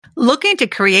Looking to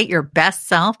create your best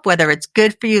self, whether it's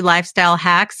good for you lifestyle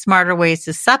hacks, smarter ways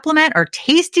to supplement, or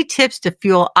tasty tips to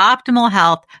fuel optimal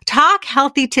health, Talk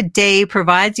Healthy Today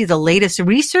provides you the latest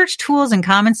research tools and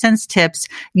common sense tips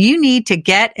you need to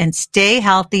get and stay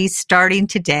healthy starting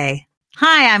today.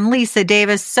 Hi, I'm Lisa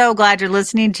Davis. So glad you're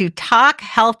listening to Talk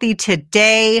Healthy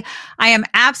Today. I am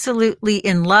absolutely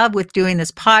in love with doing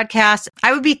this podcast.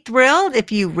 I would be thrilled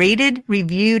if you rated,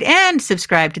 reviewed, and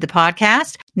subscribed to the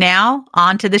podcast. Now,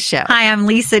 on to the show. Hi, I'm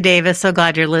Lisa Davis. So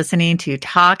glad you're listening to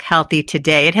Talk Healthy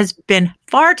Today. It has been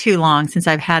far too long since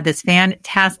I've had this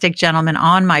fantastic gentleman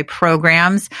on my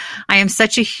programs. I am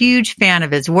such a huge fan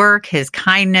of his work, his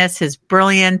kindness, his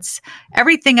brilliance.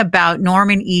 Everything about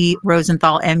Norman E.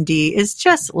 Rosenthal, MD, is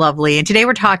just lovely. And today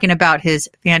we're talking about his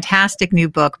fantastic new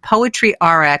book, Poetry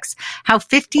RX, How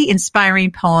 50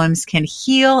 Inspiring Poems Can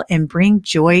Heal and Bring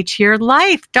Joy to Your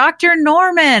Life. Dr.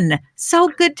 Norman, so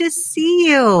good to see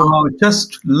you. Oh,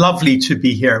 just lovely to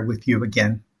be here with you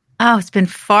again. Oh, it's been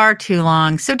far too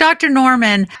long. So, Dr.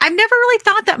 Norman, I've never really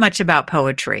thought that much about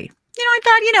poetry. I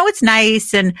thought, it's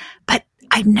nice, but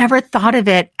I never thought of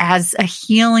it as a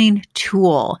healing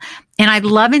tool. And I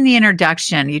love in the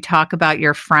introduction, you talk about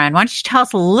your friend. Why don't you tell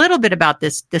us a little bit about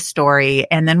this story,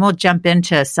 and then we'll jump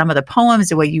into some of the poems,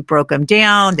 the way you broke them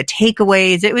down, the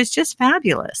takeaways. It was just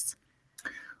fabulous.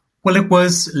 Well, it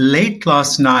was late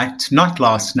last night, not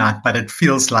last night, but it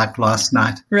feels like last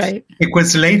night. Right. It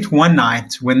was late one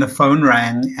night when the phone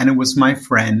rang, and it was my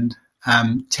friend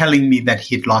telling me that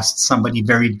he'd lost somebody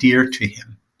very dear to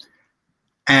him.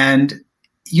 And,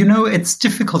 it's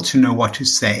difficult to know what to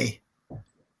say.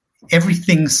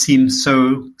 Everything seems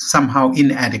so somehow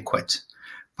inadequate.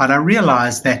 But I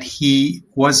realized that he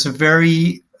was a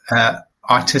very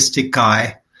artistic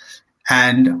guy.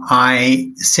 And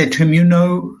I said to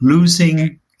him,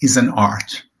 losing is an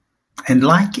art. And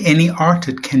like any art,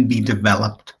 it can be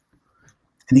developed.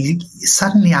 And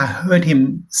suddenly I heard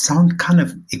him sound kind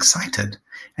of excited.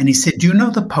 And he said, do you know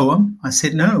the poem? I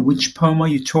said, no. Which poem are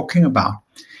you talking about?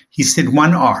 He said,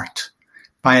 One Art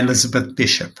by Elizabeth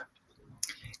Bishop.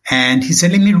 And he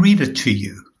said, let me read it to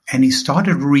you. And he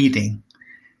started reading.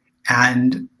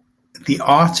 And the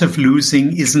art of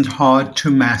losing isn't hard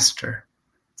to master.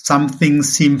 Some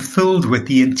things seem filled with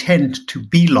the intent to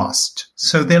be lost,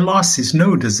 so their loss is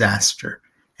no disaster.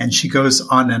 And she goes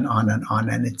on and on and on,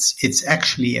 and it's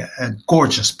actually a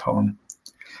gorgeous poem.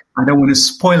 I don't want to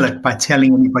spoil it by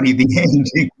telling anybody the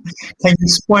ending. Can you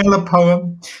spoil a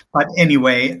poem? But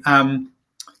anyway,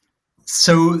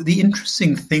 so the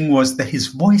interesting thing was that his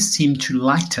voice seemed to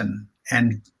lighten,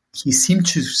 and he seemed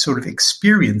to sort of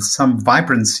experience some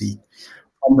vibrancy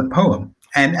from the poem.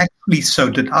 And actually,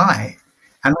 so did I.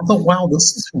 And I thought, wow,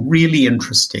 this is really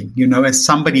interesting. As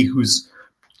somebody whose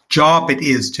job it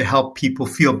is to help people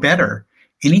feel better,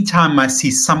 anytime I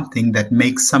see something that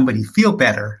makes somebody feel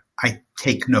better, I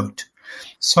take note.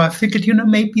 So I figured,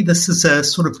 maybe this is a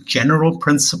sort of general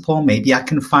principle. Maybe I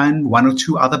can find one or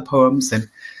two other poems. And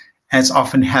as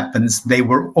often happens, they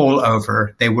were all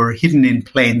over. They were hidden in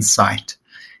plain sight.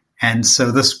 And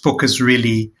so this book is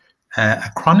really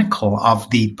a chronicle of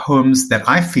the poems that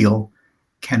I feel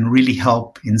can really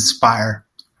help, inspire,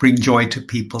 bring joy to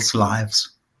people's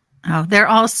lives. Oh, they're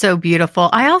all so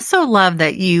beautiful. I also love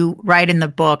that you write in the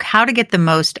book how to get the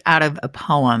most out of a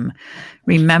poem.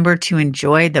 Remember to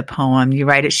enjoy the poem. You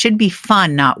write, it should be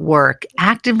fun, not work.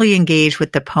 Actively engage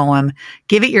with the poem.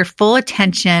 Give it your full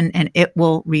attention, and it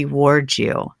will reward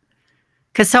you.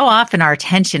 Because so often our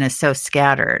attention is so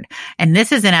scattered. And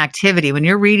this is an activity. When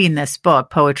you're reading this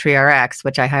book, Poetry RX,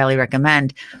 which I highly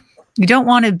recommend, you don't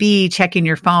want to be checking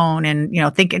your phone and,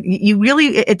 thinking.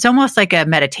 It's almost like a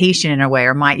meditation in a way,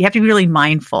 or you have to be really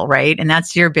mindful, right? And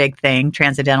that's your big thing,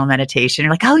 transcendental meditation.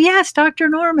 You're like, oh yes, Dr.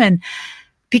 Norman.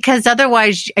 Because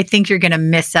otherwise, I think you're going to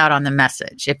miss out on the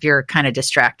message if you're kind of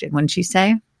distracted, wouldn't you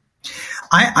say?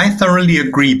 I thoroughly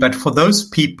agree. But for those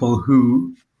people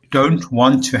who don't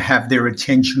want to have their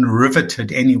attention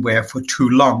riveted anywhere for too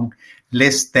long,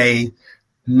 lest they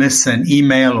miss an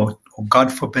email or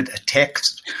God forbid, a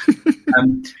text.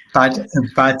 But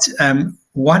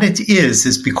what it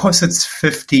is because it's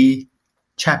 50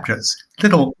 chapters,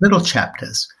 little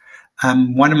chapters.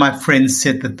 One of my friends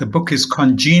said that the book is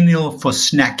congenial for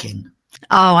snacking.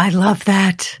 Oh, I love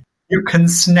that. You can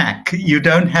snack. You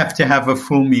don't have to have a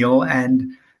full meal.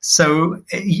 And so,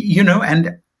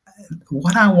 and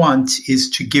what I want is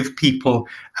to give people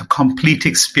a complete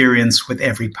experience with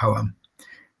every poem.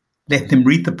 Let them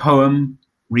read the poem,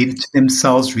 read it to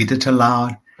themselves, read it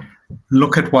aloud,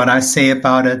 look at what I say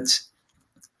about it,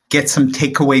 get some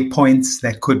takeaway points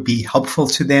that could be helpful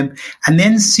to them, and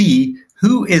then see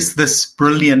who is this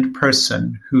brilliant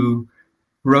person who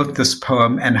wrote this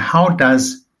poem, and how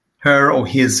does her or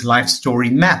his life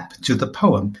story map to the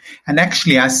poem? And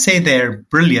actually, I say they're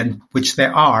brilliant, which they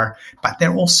are, but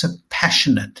they're also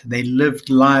passionate. They lived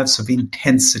lives of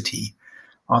intensity,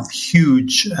 of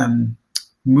huge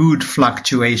mood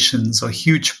fluctuations or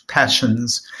huge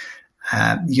passions.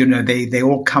 They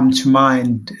all come to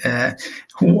mind.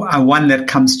 One that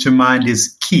comes to mind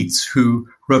is Keats, who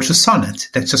wrote a sonnet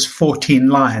that's just 14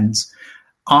 lines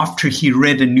after he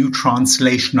read a new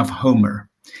translation of Homer.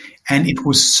 And it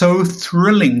was so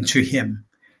thrilling to him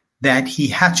that he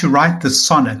had to write the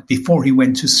sonnet before he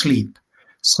went to sleep.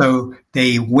 So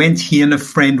he and a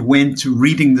friend went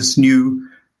reading this new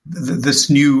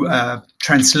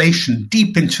translation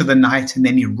deep into the night, and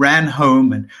then he ran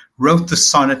home and wrote the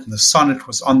sonnet, and the sonnet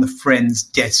was on the friend's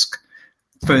desk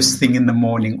first thing in the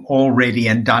morning, all ready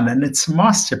and done. And it's a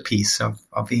masterpiece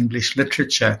of English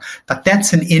literature. But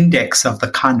that's an index of the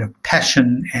kind of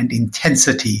passion and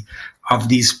intensity of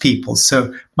these people.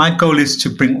 So my goal is to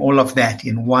bring all of that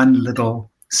in one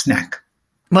little snack.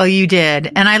 Well, you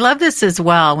did. And I love this as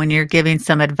well. When you're giving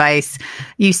some advice,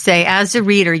 you say, as a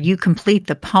reader, you complete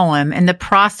the poem, in the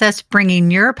process bringing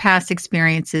your past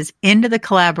experiences into the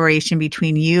collaboration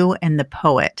between you and the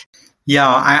poet. Yeah,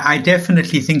 I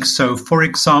definitely think so. For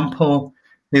example,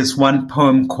 there's one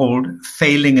poem called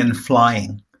Failing and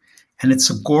Flying, and it's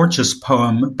a gorgeous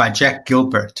poem by Jack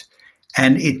Gilbert.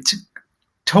 And it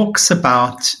talks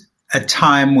about a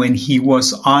time when he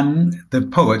was the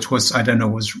poet was, I don't know,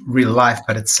 was real life,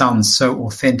 but it sounds so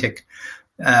authentic.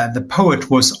 The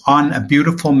poet was on a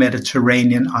beautiful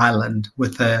Mediterranean island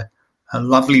with a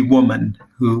lovely woman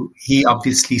who he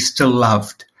obviously still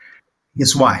loved,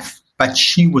 his wife, but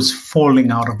she was falling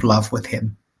out of love with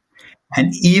him.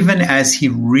 And even as he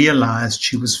realized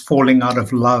she was falling out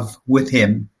of love with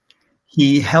him,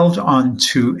 he held on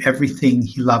to everything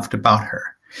he loved about her.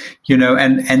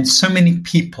 And so many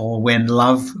people, when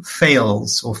love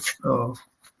fails or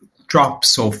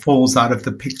drops or falls out of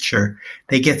the picture,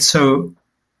 they get so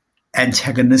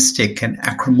antagonistic and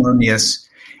acrimonious.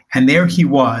 And there he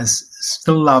was,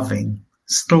 still loving,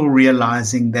 still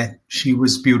realizing that she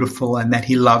was beautiful and that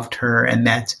he loved her, and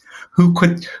that who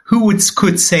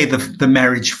could say the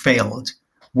marriage failed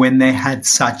when they had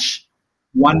such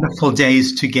wonderful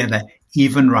days together,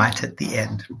 even right at the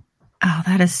end. Oh,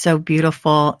 that is so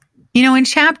beautiful. In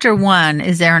chapter 1,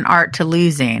 Is There an Art to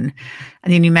Losing? I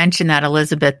mean, you mentioned that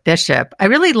Elizabeth Bishop. I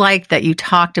really like that you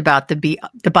talked about the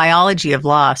biology of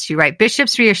loss. You write,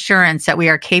 Bishop's reassurance that we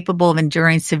are capable of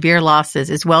enduring severe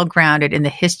losses is well grounded in the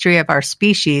history of our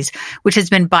species, which has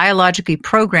been biologically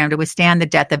programmed to withstand the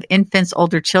death of infants,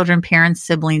 older children, parents,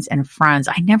 siblings, and friends.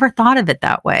 I never thought of it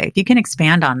that way. You can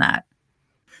expand on that.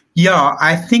 Yeah,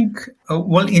 I think,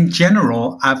 in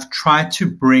general, I've tried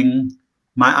to bring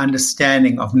my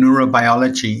understanding of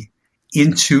neurobiology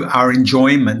into our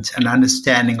enjoyment and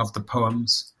understanding of the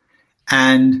poems.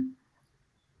 And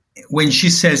when she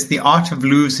says the art of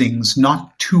losing's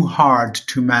not too hard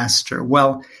to master,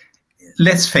 well,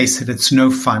 let's face it, it's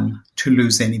no fun to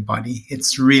lose anybody.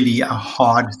 It's really a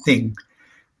hard thing.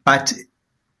 But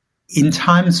in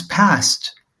times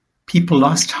past, people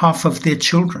lost half of their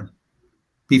children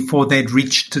before they'd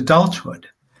reached adulthood.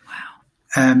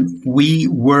 Wow. We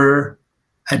were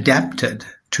adapted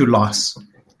to loss.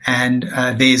 And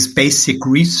there's basic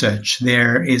research.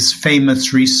 There is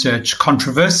famous research,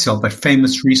 controversial, but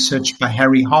famous research by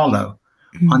Harry Harlow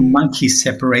on monkey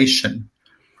separation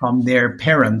from their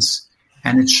parents.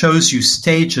 And it shows you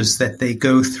stages that they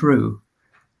go through.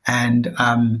 And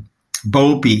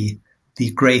Bowlby,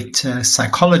 the great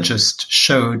psychologist,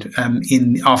 showed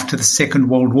after the Second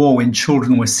World War, when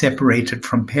children were separated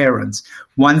from parents,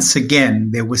 once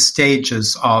again, there were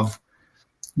stages of,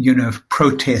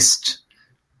 protest,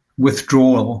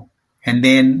 withdrawal, and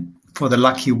then, for the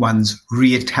lucky ones,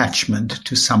 reattachment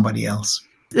to somebody else.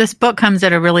 This book comes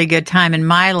at a really good time in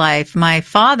my life. My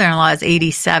father-in-law is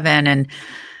 87, and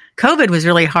COVID was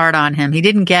really hard on him. He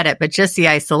didn't get it, but just the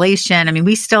isolation. I mean,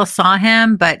 we still saw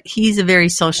him, but he's a very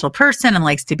social person and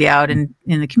likes to be out in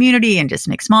the community and just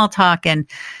make small talk. And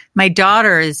my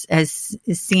daughter is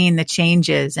seeing the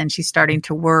changes, and she's starting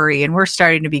to worry, and we're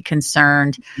starting to be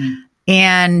concerned.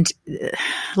 And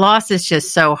loss is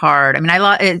just so hard. I mean,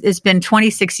 it's been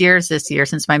 26 years this year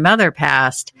since my mother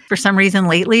passed. For some reason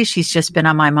lately, she's just been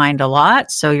on my mind a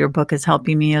lot. So your book is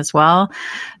helping me as well.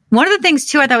 One of the things,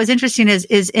 too, I thought was interesting is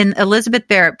in Elizabeth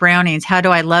Barrett Browning's How Do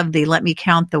I Love Thee? Let Me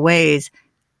Count the Ways.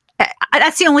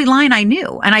 That's the only line I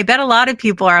knew. And I bet a lot of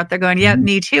people are out there going, yeah,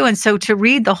 me too. And so to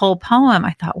read the whole poem,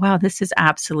 I thought, wow, this is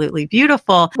absolutely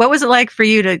beautiful. What was it like for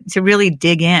you to really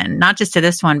dig in, not just to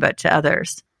this one, but to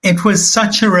others? It was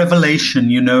such a revelation,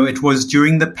 it was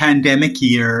during the pandemic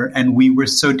year and we were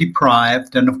so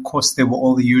deprived. And of course, there were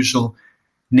all the usual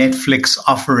Netflix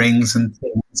offerings and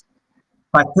things.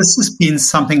 But this has been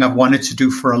something I've wanted to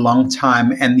do for a long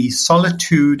time. And the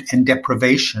solitude and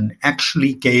deprivation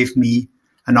actually gave me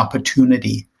an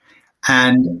opportunity.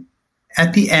 And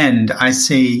at the end, I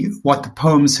say what the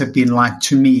poems have been like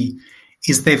to me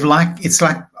is it's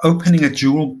like opening a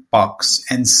jewel box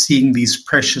and seeing these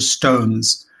precious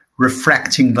stones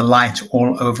refracting the light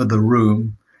all over the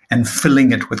room and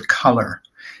filling it with color.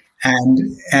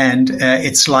 And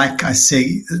it's like I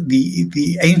say,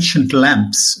 the ancient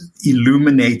lamps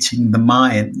illuminating the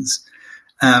minds.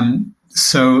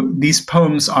 So these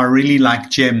poems are really like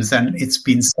gems, and it's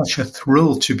been such a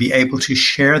thrill to be able to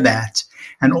share that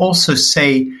and also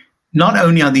say, not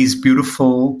only are these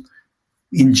beautiful,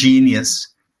 ingenious,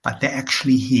 but they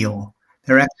actually heal.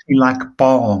 They're actually like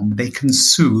balm. They can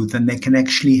soothe and they can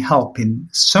actually help in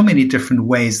so many different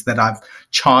ways that I've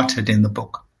charted in the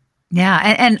book.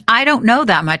 Yeah. And I don't know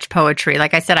that much poetry.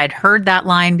 Like I said, I'd heard that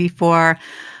line before.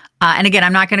 And again,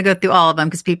 I'm not going to go through all of them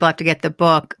because people have to get the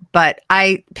book. But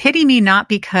Pity Me Not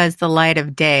Because the Light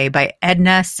of Day by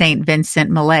Edna St. Vincent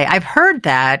Millay. I've heard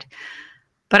that,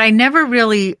 but I never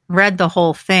really read the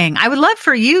whole thing. I would love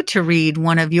for you to read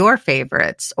one of your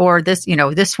favorites or this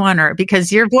one, or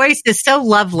because your voice is so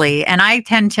lovely and I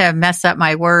tend to mess up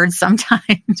my words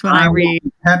sometimes when I read.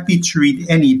 I'm happy to read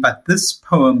any, but this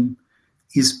poem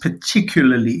is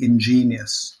particularly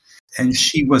ingenious. And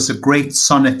she was a great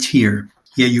sonneteer.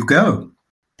 Here you go.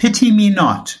 Pity me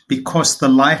not, because the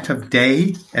light of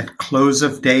day at close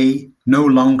of day no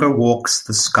longer walks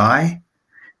the sky.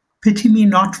 Pity me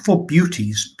not for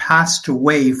beauties passed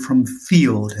away from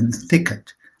field and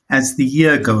thicket as the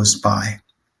year goes by.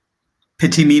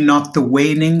 Pity me not the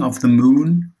waning of the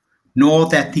moon, nor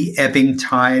that the ebbing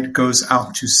tide goes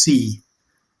out to sea,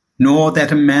 nor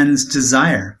that a man's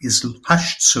desire is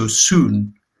hushed so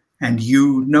soon, and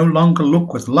you no longer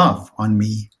look with love on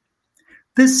me.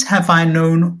 This have I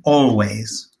known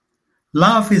always.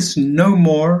 Love is no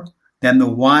more than the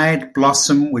wide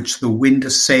blossom which the wind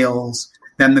assails,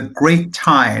 than the great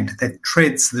tide that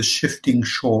treads the shifting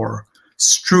shore,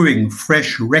 strewing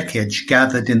fresh wreckage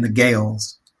gathered in the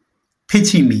gales.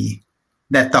 Pity me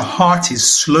that the heart is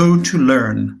slow to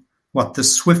learn what the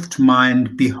swift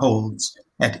mind beholds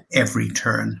at every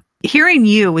turn. Hearing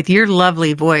you with your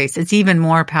lovely voice, it's even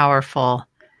more powerful.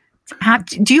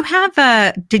 Do you have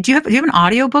an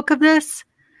audiobook of this?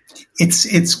 It's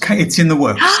in the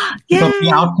works. It'll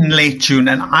be out in late June,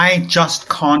 and I just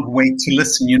can't wait to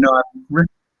listen. I've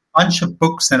written a bunch of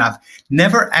books, and I've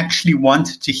never actually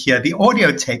wanted to hear the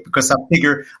audio tape because I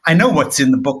figure I know what's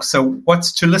in the book, so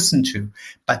what's to listen to?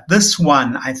 But this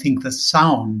one, I think the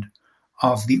sound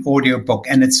of the audiobook,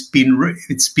 and it's been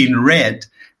read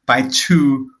by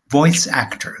two voice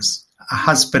actors, a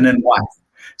husband and wife.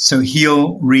 So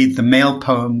he'll read the male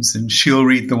poems and she'll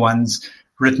read the ones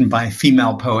written by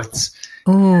female poets.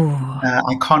 Ooh.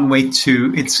 I can't wait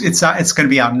to, it's going to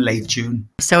be out in late June.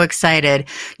 So excited.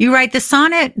 You write this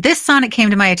sonnet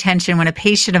came to my attention when a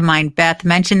patient of mine, Beth,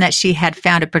 mentioned that she had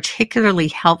found it particularly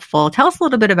helpful. Tell us a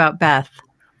little bit about Beth.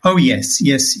 Oh, yes.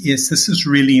 This is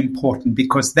really important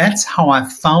because that's how I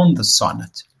found the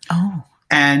sonnet. Oh.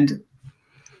 And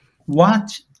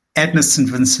what Edna St.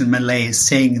 Vincent Millay is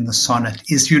saying in the sonnet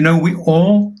is, we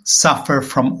all suffer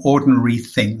from ordinary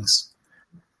things.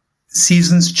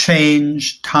 Seasons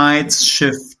change, tides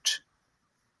shift,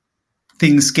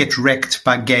 things get wrecked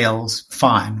by gales.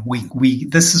 Fine.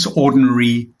 This is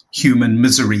ordinary human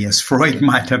misery, as Freud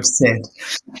might have said.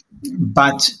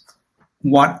 But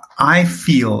what I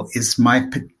feel is my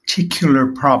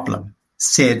particular problem,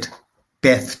 said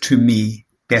Beth to me.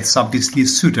 Beth's obviously a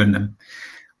pseudonym.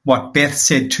 What Beth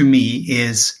said to me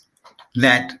is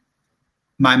that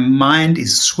my mind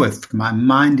is swift, my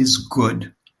mind is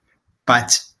good,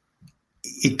 but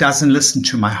it doesn't listen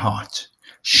to my heart.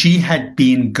 She had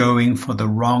been going for the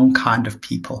wrong kind of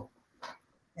people,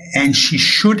 and she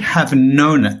should have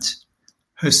known it.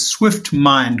 Her swift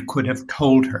mind could have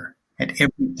told her at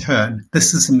every turn,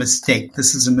 this is a mistake,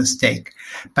 this is a mistake.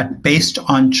 But based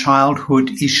on childhood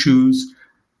issues,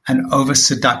 an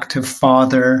over-seductive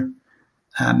father,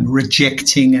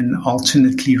 rejecting and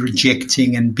alternately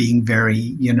rejecting and being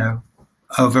very,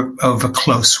 over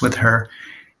close with her.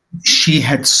 She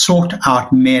had sought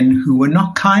out men who were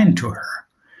not kind to her,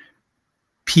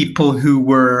 people who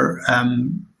were,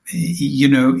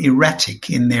 erratic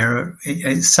in their,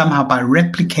 somehow by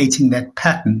replicating that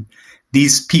pattern,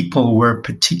 these people were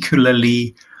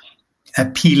particularly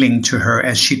appealing to her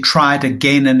as she tried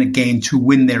again and again to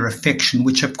win their affection,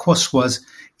 which of course was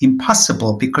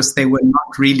impossible because they were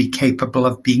not really capable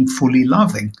of being fully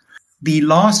loving. The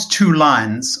last two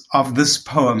lines of this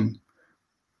poem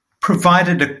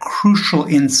provided a crucial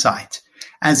insight.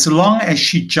 As long as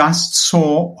she just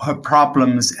saw her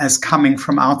problems as coming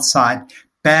from outside,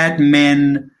 bad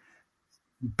men,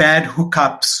 bad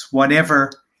hookups,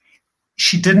 whatever,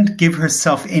 she didn't give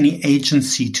herself any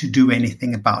agency to do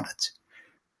anything about it.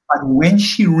 But when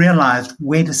she realized,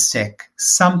 wait a sec,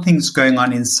 something's going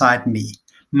on inside me.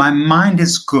 My mind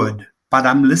is good, but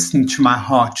I'm listening to my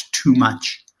heart too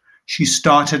much. She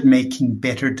started making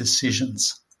better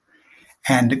decisions.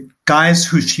 And guys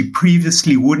who she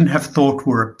previously wouldn't have thought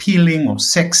were appealing or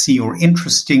sexy or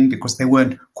interesting because they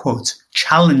weren't, quote,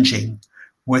 challenging,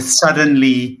 were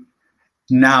suddenly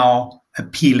now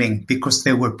appealing because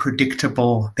they were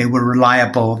predictable, they were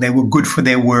reliable, they were good for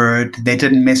their word, they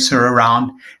didn't mess her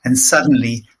around, and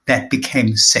suddenly that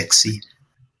became sexy.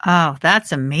 Oh,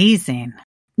 that's amazing.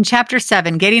 In chapter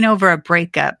 7, getting over a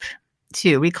breakup,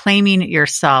 2, reclaiming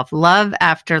yourself, love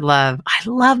after love. I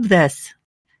love this.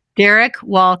 Derek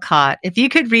Walcott, if you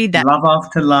could read that. Love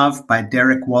After Love by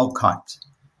Derek Walcott.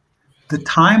 The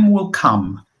time will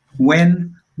come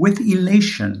when, with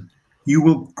elation, you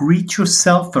will greet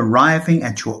yourself arriving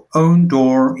at your own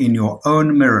door in your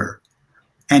own mirror,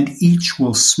 and each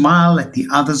will smile at the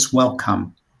other's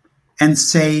welcome and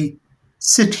say,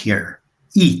 sit here,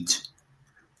 eat.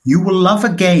 You will love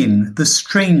again the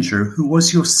stranger who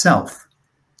was yourself.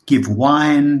 Give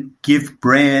wine, give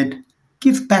bread,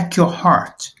 give back your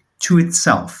heart to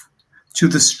itself, to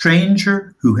the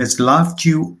stranger who has loved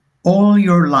you all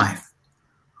your life,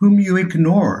 whom you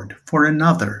ignored for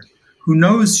another, who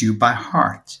knows you by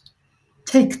heart.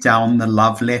 Take down the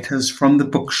love letters from the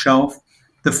bookshelf,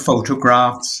 the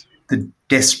photographs, the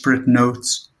desperate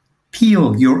notes.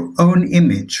 Peel your own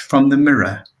image from the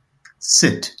mirror.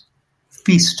 Sit,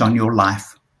 feast on your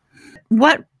life.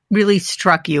 What really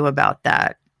struck you about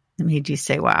that? That made you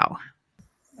say, wow?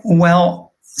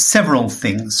 Well, several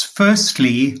things.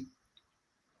 Firstly,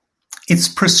 it's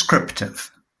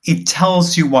prescriptive. It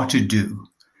tells you what to do.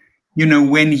 You know,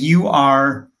 when you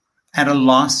are at a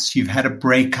loss, you've had a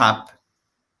breakup,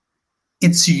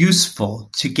 it's useful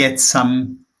to get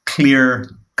some clear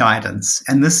guidance.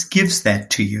 And this gives that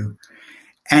to you.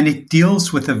 And it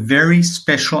deals with a very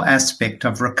special aspect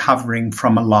of recovering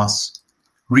from a loss,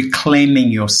 reclaiming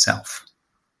yourself.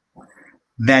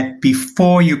 That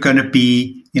before you're going to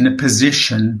be in a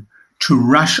position to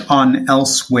rush on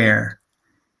elsewhere,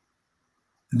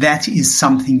 that is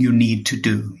something you need to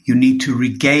do. You need to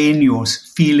regain your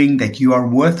feeling that you are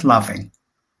worth loving.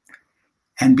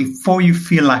 And before you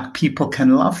feel like people can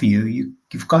love you,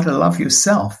 you've got to love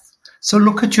yourself. So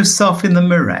look at yourself in the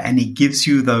mirror, and he gives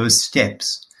you those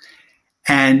steps.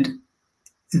 And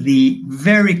the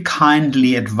very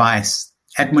kindly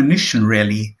admonition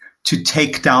really, to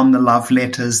take down the love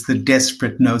letters, the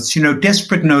desperate notes. You know,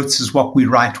 desperate notes is what we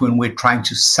write when we're trying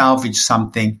to salvage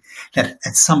something that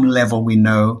at some level we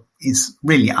know is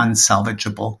really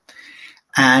unsalvageable.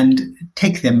 And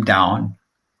take them down.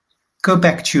 Go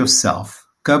back to yourself.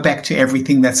 Go back to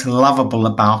everything that's lovable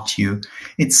about you.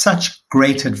 It's such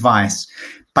great advice.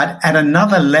 But at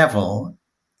another level,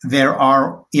 there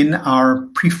are in our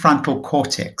prefrontal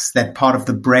cortex, that part of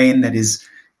the brain that is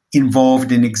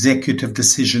involved in executive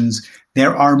decisions,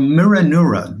 there are mirror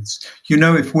neurons. You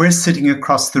know, if we're sitting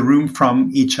across the room from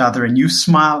each other and you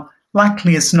smile,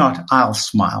 likely as not, I'll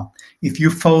smile. If you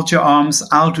fold your arms,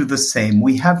 I'll do the same.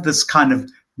 We have this kind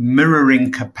of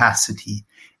mirroring capacity.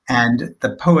 And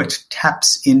the poet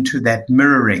taps into that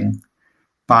mirroring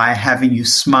by having you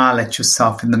smile at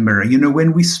yourself in the mirror. You know,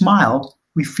 when we smile,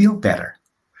 we feel better.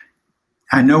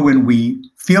 I know when we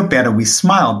feel better, we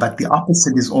smile, but the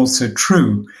opposite is also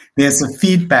true. There's a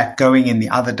feedback going in the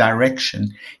other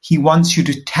direction. He wants you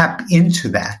to tap into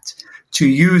that, to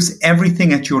use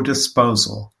everything at your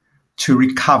disposal to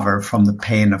recover from the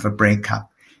pain of a breakup.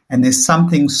 And there's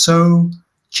something so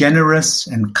generous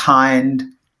and kind.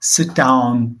 Sit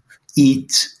down,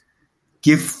 eat,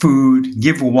 give food,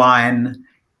 give wine,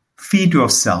 feed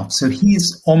yourself. So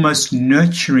he's almost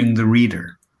nurturing the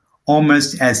reader,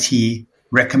 almost as he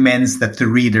recommends that the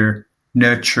reader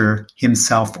nurture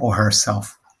himself or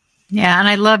herself. Yeah, and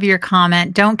I love your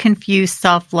comment. Don't confuse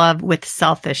self-love with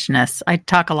selfishness. I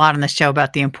talk a lot on the show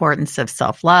about the importance of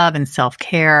self-love and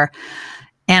self-care.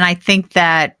 And I think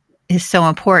that is so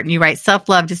important. You're right.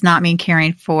 Self-love does not mean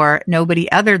caring for nobody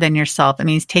other than yourself. It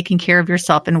means taking care of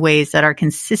yourself in ways that are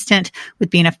consistent with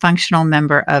being a functional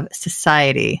member of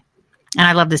society. And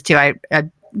I love this too. I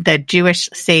the Jewish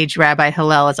sage Rabbi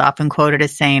Hillel is often quoted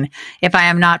as saying, if I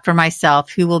am not for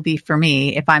myself, who will be for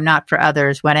me? If I'm not for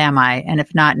others, what am I? And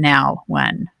if not now,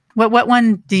 when? What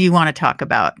one do you want to talk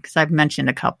about? Because I've mentioned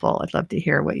a couple. I'd love to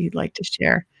hear what you'd like to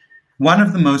share. One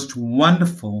of the most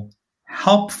wonderful,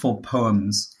 helpful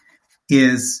poems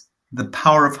is The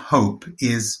Power of Hope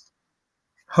is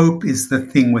the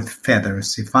thing with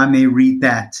feathers. If I may read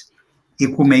that,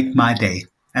 it will make my day,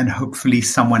 and hopefully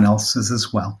someone else's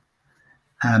as well.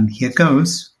 Here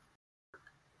goes.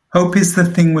 Hope is the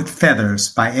thing with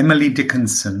feathers by Emily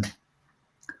Dickinson.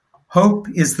 Hope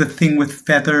is the thing with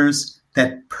feathers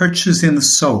that perches in the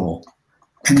soul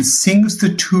and sings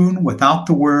the tune without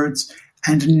the words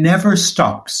and never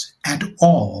stops at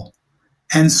all.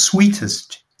 And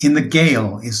sweetest in the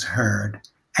gale is heard,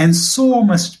 and sore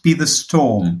must be the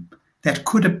storm that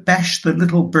could abash the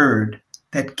little bird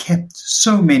that kept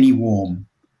so many warm.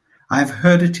 I've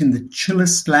heard it in the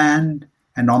chillest land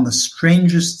and on the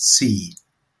strangest sea,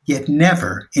 yet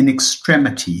never in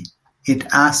extremity it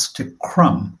asked a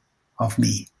crumb of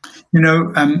me.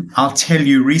 I'll tell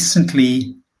you,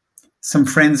 recently, some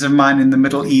friends of mine in the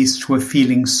Middle East were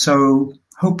feeling so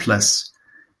hopeless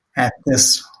at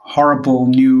this horrible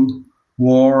new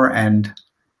war and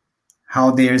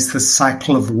how there's the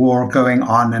cycle of war going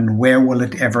on and where will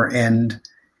it ever end.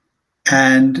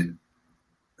 And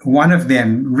one of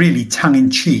them, really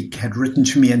tongue-in-cheek, had written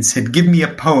to me and said, give me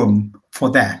a poem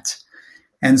for that.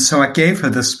 And so I gave her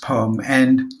this poem,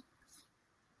 and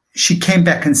she came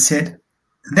back and said,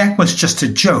 that was just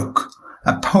a joke.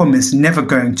 A poem is never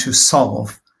going to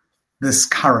solve this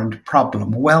current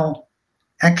problem. Well,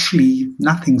 actually,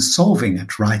 nothing's solving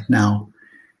it right now.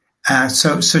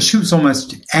 So she was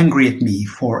almost angry at me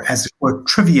for, as it were,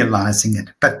 trivializing it.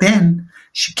 But then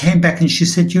she came back and she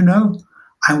said,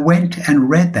 I went and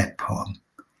read that poem,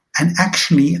 and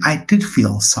actually I did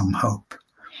feel some hope.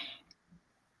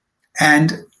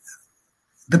 And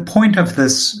the point of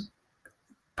this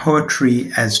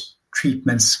poetry as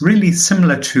treatment's really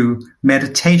similar to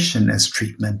meditation as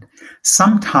treatment.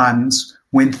 Sometimes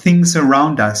when things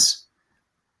around us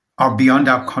are beyond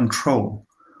our control,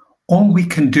 all we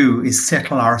can do is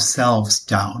settle ourselves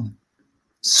down,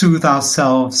 soothe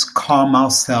ourselves, calm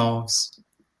ourselves,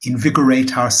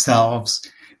 invigorate ourselves.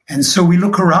 And so we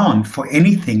look around for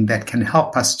anything that can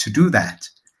help us to do that.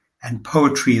 And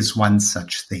poetry is one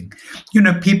such thing.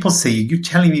 People say, you're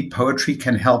telling me poetry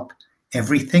can help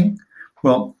everything?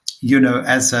 Well,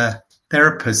 as a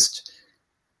therapist,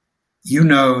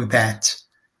 that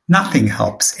nothing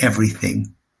helps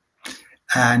everything.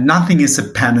 Nothing is a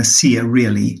panacea,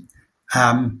 really.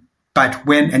 But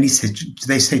and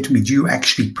they say to me, do you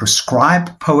actually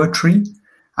prescribe poetry?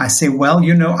 I say, well,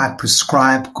 I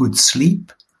prescribe good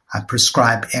sleep. I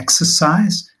prescribe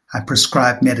exercise. I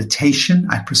prescribe meditation.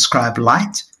 I prescribe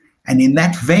light. And in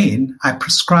that vein, I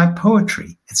prescribe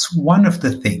poetry. It's one of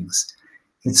the things.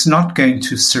 It's not going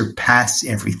to surpass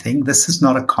everything. This is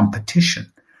not a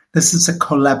competition. This is a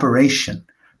collaboration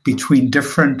between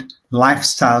different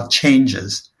lifestyle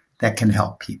changes that can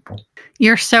help people.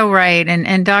 You're so right.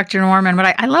 And Dr. Norman,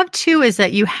 what I love too is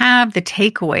that you have the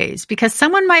takeaways, because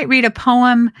someone might read a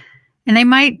poem and they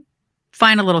might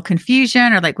find a little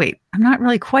confusion or like, wait, I'm not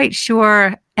really quite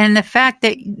sure. And the fact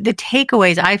that the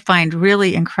takeaways I find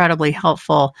really incredibly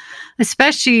helpful,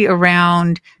 especially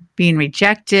around being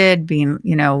rejected, being,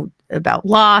 about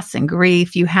loss and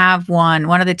grief. You have one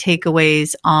of the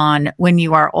takeaways on When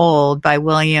You Are Old by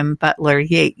William Butler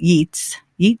Yeats.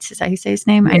 Yeats, is that how you say his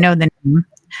name? Yeah. I know the name.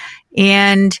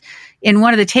 And in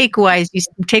one of the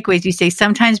takeaways, you say,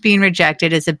 sometimes being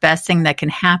rejected is the best thing that can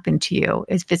happen to you.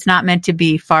 If it's not meant to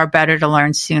be, far better to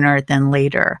learn sooner than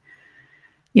later.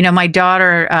 My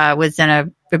daughter was in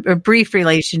a brief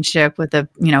relationship with a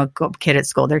kid at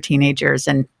school. They're teenagers,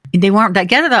 and they weren't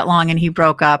together that long, and he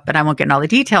broke up. And I won't get into all the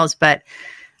details, but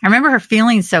I remember her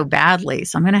feeling so badly.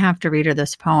 So I'm going to have to read her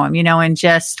this poem, and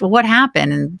just what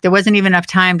happened. And there wasn't even enough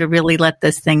time to really let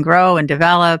this thing grow and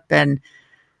develop. And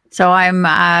so I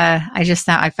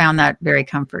found that very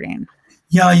comforting.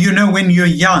 Yeah, when you're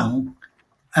young,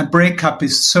 a breakup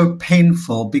is so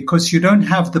painful because you don't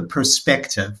have the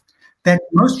perspective that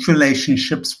most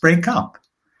relationships break up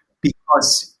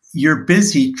because you're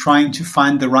busy trying to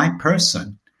find the right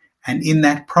person. And in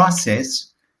that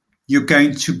process, you're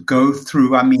going to go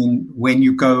through, when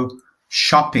you go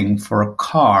shopping for a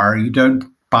car, you don't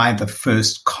buy the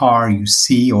first car you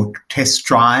see or test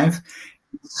drive.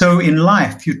 So in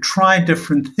life, you try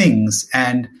different things.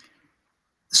 And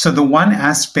so the one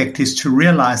aspect is to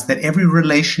realize that every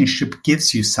relationship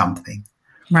gives you something.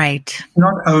 Right.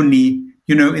 Not only,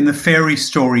 in the fairy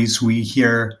stories we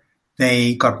hear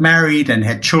they got married and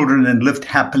had children and lived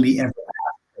happily ever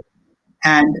after.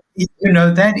 And,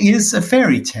 that is a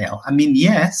fairy tale. I mean,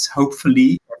 yes,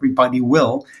 hopefully everybody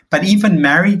will, but even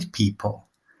married people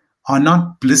are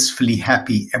not blissfully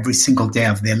happy every single day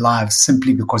of their lives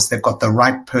simply because they've got the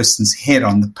right person's head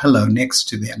on the pillow next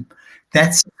to them.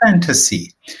 That's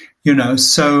fantasy,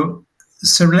 so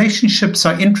relationships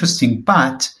are interesting,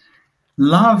 but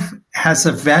love has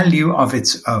a value of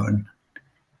its own.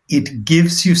 It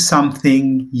gives you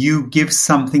something, you give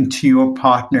something to your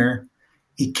partner.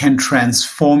 It can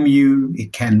transform you,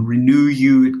 it can renew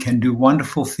you, it can do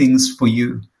wonderful things for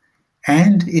you,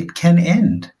 and it can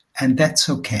end, and that's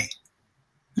okay.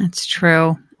 That's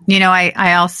true.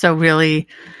 I also really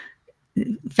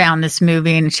found this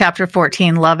movie in chapter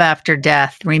 14, Love After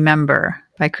Death, Remember,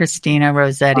 by Christina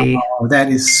Rossetti. Oh, that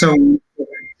is so,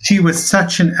 she was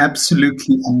such an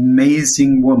absolutely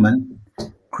amazing woman.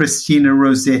 Christina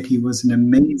Rossetti was an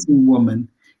amazing woman.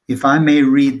 If I may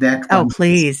read that one. Oh,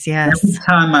 please, yes. Every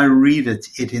time I read it,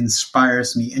 it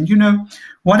inspires me. And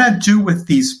what I do with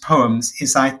these poems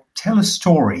is I tell a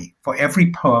story. For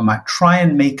every poem, I try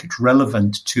and make it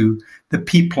relevant to the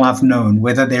people I've known,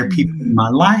 whether they're people in my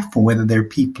life or whether they're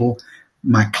people,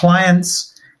 my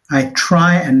clients. I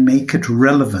try and make it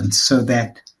relevant so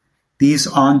that these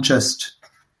aren't just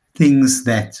things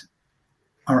that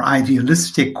are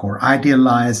idealistic or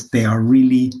idealized. They are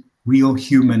really real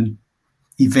human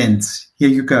events. Here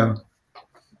you go.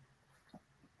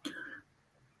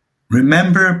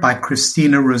 Remember, by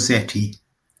Christina Rossetti.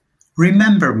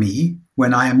 Remember me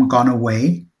when I am gone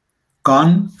away,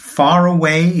 gone far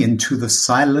away into the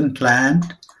silent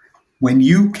land, when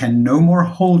you can no more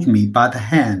hold me by the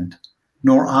hand,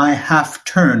 nor I half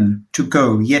turn to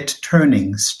go, yet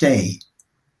turning stay.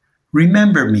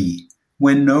 Remember me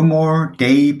when no more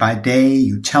day by day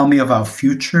you tell me of our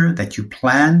future that you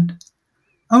planned.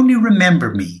 Only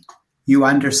remember me, you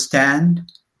understand?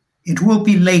 It will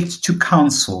be late to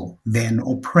counsel then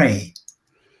or pray.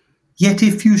 Yet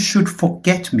if you should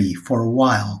forget me for a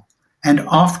while, and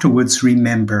afterwards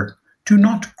remember, do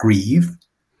not grieve,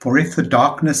 for if the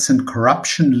darkness and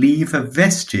corruption leave a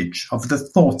vestige of the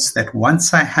thoughts that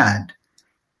once I had,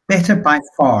 better by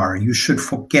far you should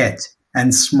forget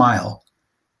and smile,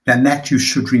 than that you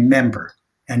should remember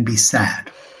and be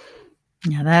sad.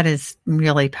 Yeah, that is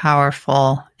really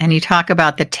powerful. And you talk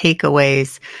about the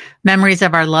takeaways. Memories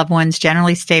of our loved ones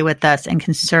generally stay with us and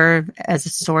can serve as a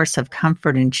source of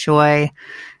comfort and joy.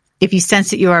 If you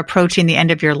sense that you are approaching the end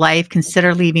of your life,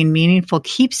 consider leaving meaningful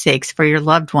keepsakes for your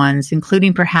loved ones,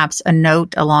 including perhaps a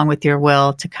note along with your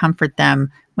will to comfort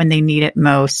them when they need it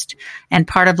most. And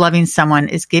part of loving someone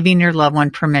is giving your loved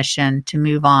one permission to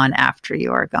move on after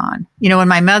you are gone. When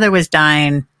my mother was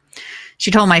dying, she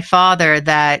told my father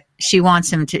that she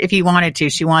wants him to, if he wanted to,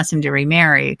 she wants him to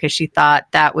remarry because she thought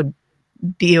that would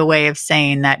be a way of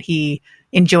saying that he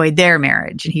enjoyed their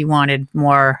marriage and he wanted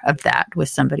more of that with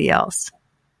somebody else.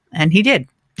 And he did.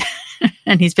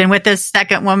 And he's been with his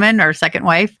second woman or second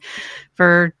wife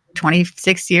for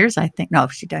 26 years, I think. No,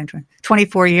 she died in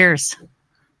 24 years.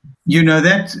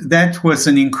 That was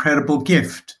an incredible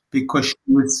gift because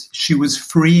she was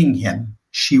freeing him.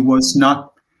 She was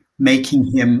not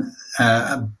making him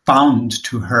bound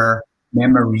to her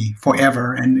memory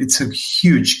forever. And it's a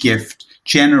huge gift,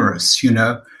 generous,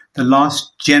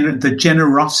 the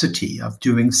generosity of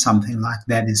doing something like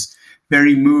that is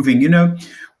very moving.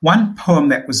 One poem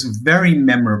that was very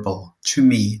memorable to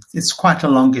me, it's quite a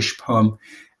longish poem,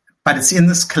 but it's in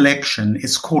this collection.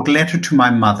 It's called Letter to My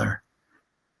Mother.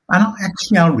 And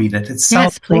I'll read it. It's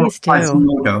yes, please do.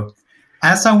 Quasimodo.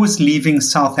 As I was leaving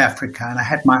South Africa, and I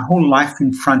had my whole life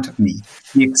in front of me,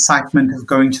 the excitement of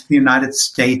going to the United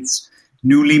States,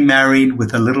 newly married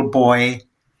with a little boy,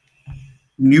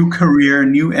 new career,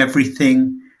 new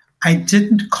everything, I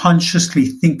didn't consciously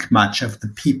think much of the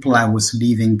people I was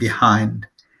leaving behind.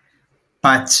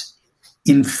 But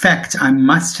in fact, I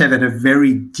must have at a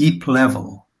very deep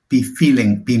level been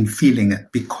feeling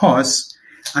it because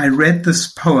I read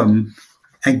this poem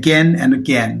again and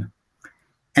again.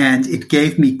 And it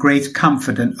gave me great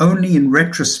comfort. And only in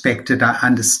retrospect did I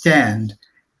understand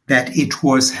that it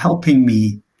was helping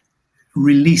me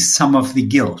release some of the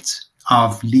guilt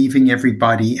of leaving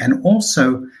everybody and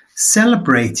also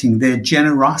celebrating their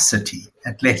generosity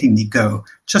at letting me go,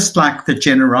 just like the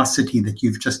generosity that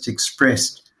you've just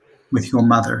expressed with your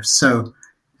mother. So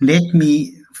let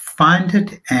me find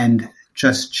it and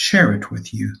just share it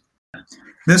with you.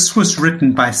 This was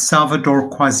written by Salvador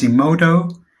Quasimodo.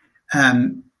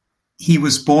 He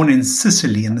was born in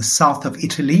Sicily in the south of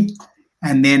Italy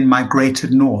and then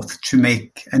migrated north to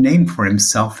make a name for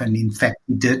himself. And in fact,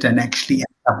 he did and actually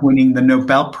up winning the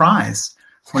Nobel Prize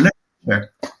for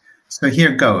literature. So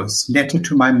here goes, Letter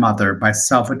to My Mother by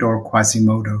Salvador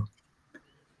Quasimodo.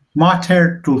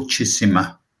 Mater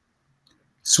Dulcissima,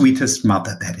 sweetest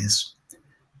mother, that is.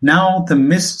 Now the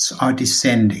mists are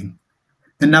descending.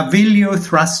 The Naviglio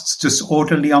thrusts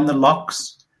disorderly on the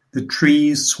locks. The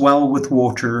trees swell with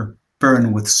water,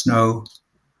 burn with snow.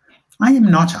 I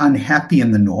am not unhappy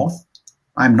in the north.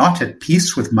 I am not at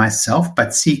peace with myself,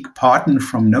 but seek pardon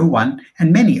from no one,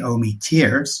 and many owe me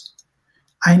tears.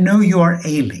 I know you are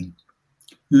ailing.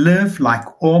 Live like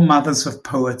all mothers of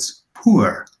poets,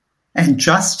 poor, and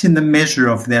just in the measure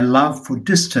of their love for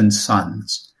distant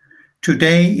sons.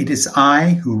 Today it is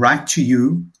I who write to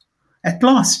you. At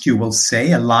last, you will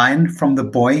say, a line from the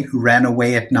boy who ran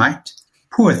away at night.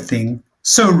 Poor thing,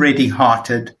 so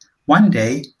ready-hearted. One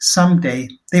day, someday,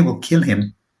 they will kill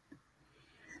him.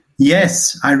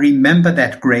 Yes, I remember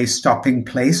that grey stopping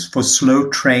place for slow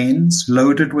trains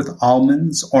loaded with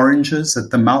almonds, oranges at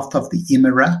the mouth of the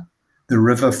Imera, the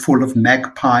river full of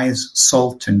magpies,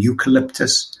 salt, and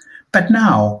eucalyptus. But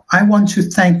now I want to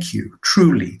thank you,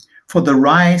 truly, for the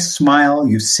wry smile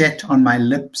you set on my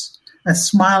lips, a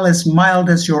smile as mild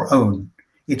as your own.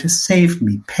 It has saved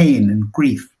me pain and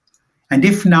grief. And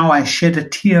if now I shed a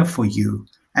tear for you,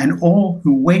 and all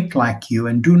who wait like you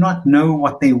and do not know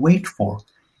what they wait for,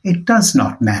 it does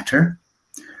not matter.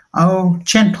 Oh,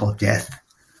 gentle death,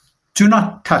 do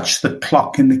not touch the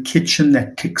clock in the kitchen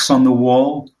that ticks on the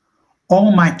wall.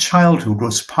 All my childhood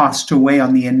was passed away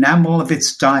on the enamel of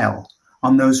its dial,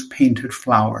 on those painted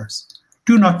flowers.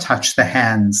 Do not touch the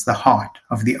hands, the heart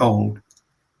of the old.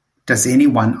 Does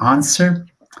anyone answer?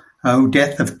 Oh,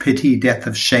 death of pity, death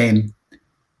of shame.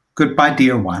 Goodbye,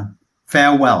 dear one.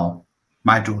 Farewell,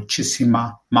 my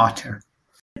Dulcissima Mater.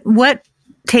 What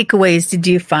takeaways did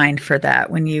you find for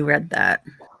that when you read that?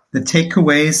 The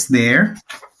takeaways there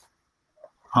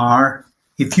are,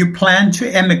 if you plan to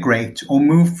emigrate or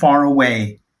move far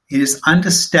away, it is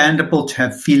understandable to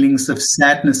have feelings of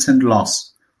sadness and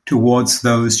loss towards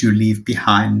those you leave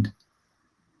behind.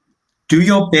 Do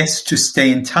your best to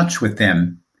stay in touch with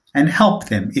them and help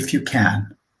them if you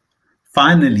can.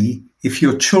 Finally, if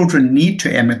your children need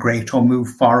to emigrate or move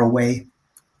far away,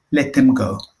 let them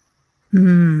go.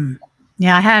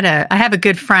 Yeah, I have a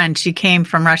good friend. She came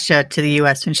from Russia to the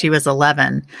U.S. when she was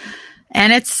 11.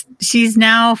 And she's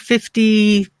now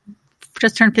 50,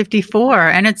 just turned 54,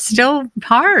 and it's still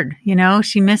hard. You know,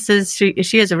 she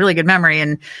has a really good memory.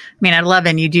 And I mean, at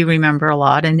 11, you do remember a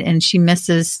lot, and she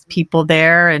misses people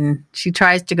there, and she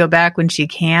tries to go back when she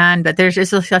can, but there's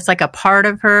just like a part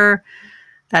of her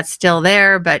that's still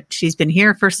there, but she's been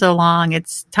here for so long.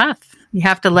 It's tough. You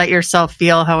have to let yourself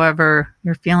feel however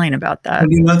you're feeling about that.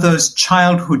 And you know, those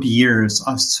childhood years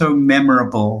are so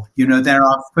memorable. You know, they're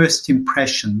our first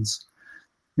impressions.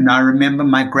 You know, I remember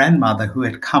my grandmother who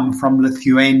had come from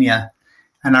Lithuania,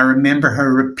 and I remember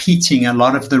her repeating a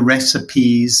lot of the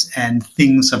recipes and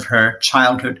things of her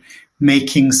childhood,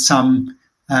 making some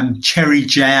cherry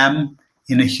jam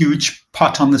in a huge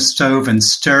pot on the stove and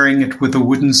stirring it with a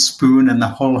wooden spoon, and the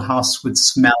whole house would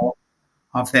smell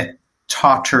of that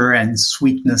tartar and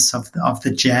sweetness of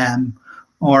the jam,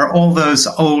 or all those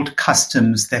old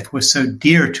customs that were so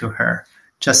dear to her,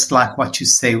 just like what you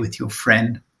say with your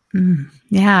friend.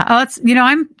 Yeah. Oh,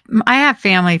 I have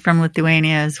family from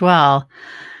Lithuania as well.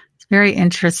 It's very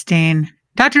interesting.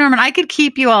 Dr. Norman, I could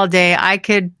keep you all day. I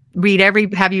could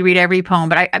have you read every poem,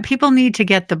 but people need to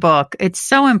get the book. It's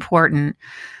so important.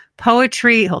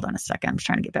 Poetry, hold on a second. I'm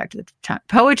trying to get back to the time.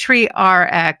 Poetry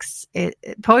RX,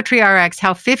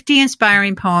 how 50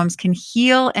 inspiring poems can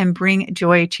heal and bring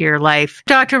joy to your life.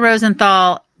 Dr.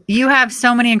 Rosenthal, you have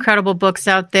so many incredible books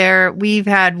out there. We've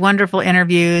had wonderful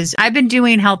interviews. I've been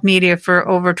doing health media for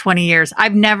over 20 years.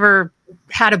 I've never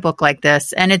had a book like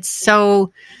this, and it's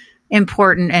so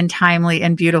important and timely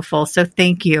and beautiful. So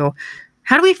thank you.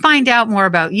 How do we find out more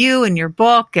about you and your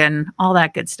book and all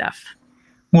that good stuff?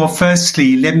 Well,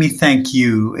 firstly, let me thank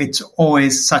you. It's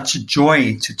always such a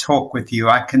joy to talk with you.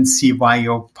 I can see why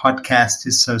your podcast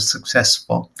is so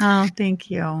successful. Oh, thank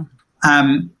you.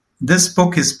 This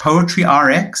book is Poetry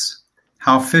RX,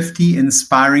 How 50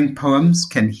 Inspiring Poems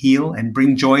Can Heal and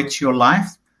Bring Joy to Your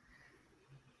Life.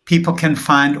 People can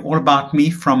find all about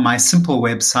me from my simple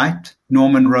website,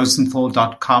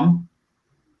 normanrosenthal.com.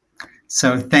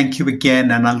 So thank you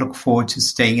again, and I look forward to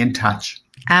staying in touch.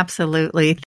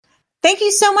 Absolutely. Thank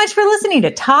you so much for listening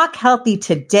to Talk Healthy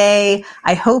today.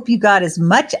 I hope you got as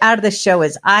much out of the show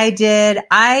as I did.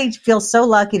 I feel so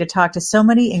lucky to talk to so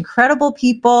many incredible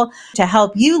people to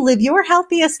help you live your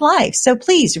healthiest life. So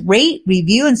please rate,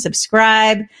 review, and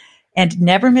subscribe, and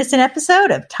never miss an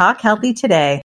episode of Talk Healthy today.